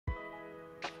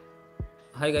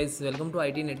Hi guys, welcome to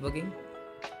IT Networking.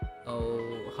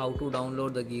 How to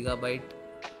download the gigabyte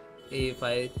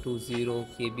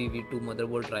A520 V2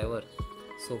 motherboard driver.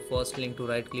 So first link to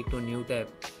right click to new tab.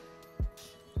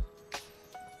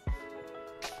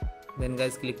 Then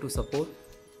guys click to support.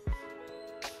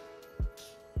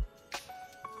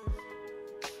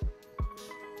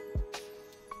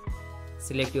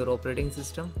 Select your operating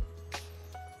system.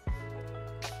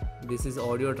 This is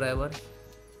audio driver.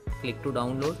 Click to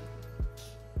download.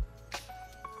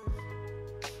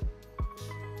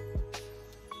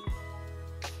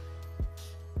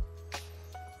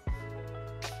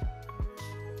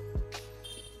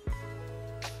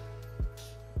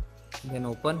 Then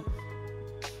open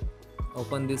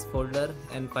this folder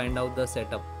and find out the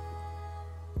setup.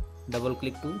 Double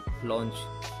click to launch.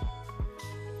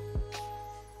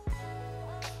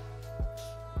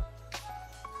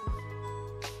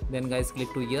 Then guys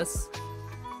click to yes.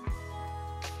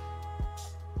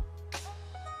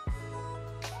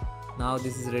 Now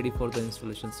this is ready for the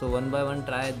installation. So one by one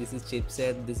try. This is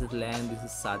chipset, this is LAN, this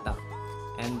is SATA,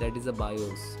 and that is the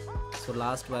BIOS. So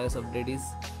last BIOS update is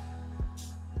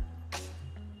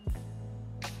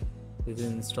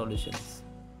installations.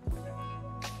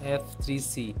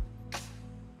 F3C.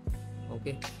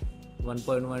 Okay,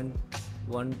 1.1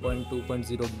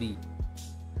 1.2.0B.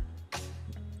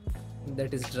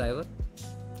 That is driver.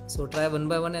 So try one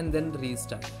by one and then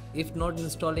restart. If not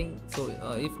installing,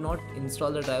 if not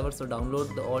install the driver, so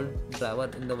download the all driver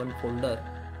in the one folder.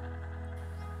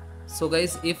 So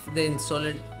guys, if the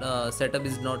installed setup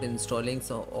is not installing,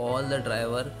 so all the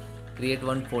driver create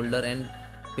one folder and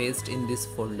paste in this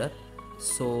folder.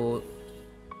 So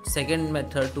second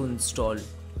method to install,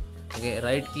 okay,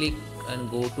 right click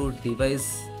and go to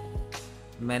device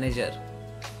manager.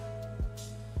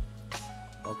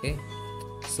 Okay,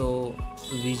 so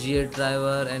VGA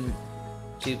driver and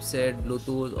chipset,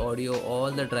 Bluetooth, audio, all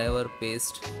the driver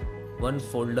paste one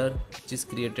folder which is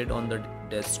created on the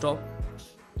desktop.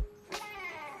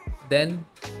 Then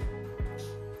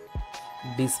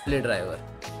display driver.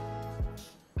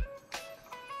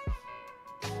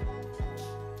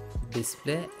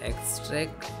 Display,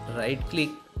 extract, right click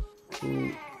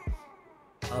to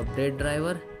update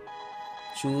driver,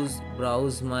 choose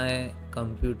browse my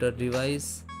computer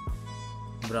device,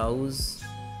 browse,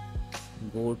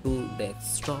 go to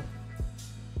desktop,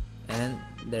 and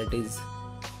that is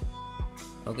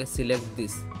okay. Select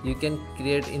this. You can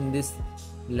create in this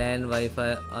LAN,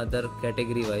 Wi-Fi, other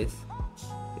category wise,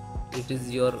 it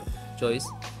is your choice.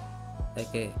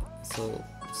 Okay, so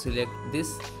select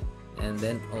this and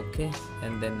then okay,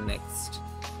 and then next.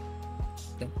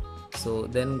 Okay, so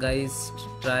then guys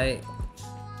try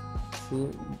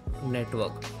to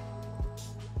network.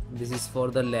 This is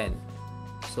for the LAN.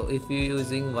 So if you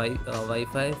using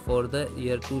Wi-Fi, for the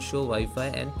here to show Wi-Fi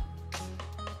and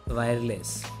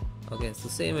wireless. Okay, so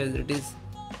same as it is,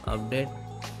 update,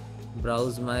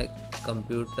 browse my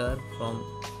computer from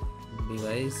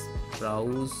device,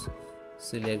 browse,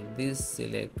 select this,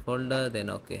 select folder,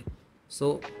 then okay.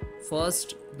 So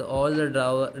first all the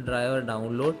driver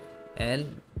download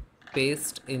and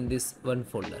paste in this one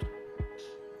folder.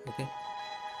 Okay,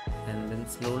 and then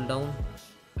scroll down.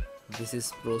 This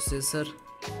is processor,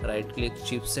 right click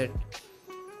chipset.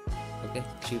 Okay,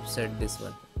 chipset, this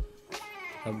one,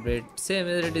 update, same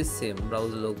as it is, same,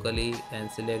 browse locally and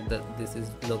select this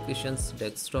is locations,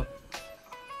 desktop.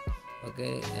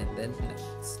 Okay, and then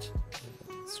next.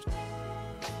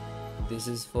 This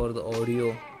is for the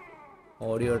audio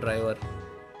driver.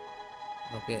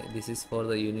 Okay, this is for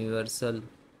the universal.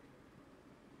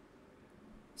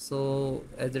 So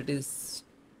as it is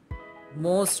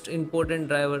most important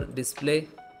driver, display,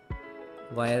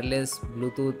 wireless,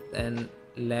 Bluetooth and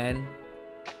LAN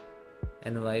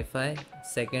and Wi-Fi,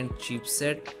 second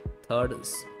chipset, third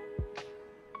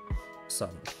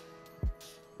sound.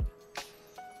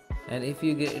 And if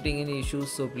you getting any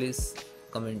issues, so please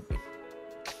comment me.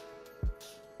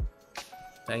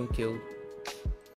 Thank you.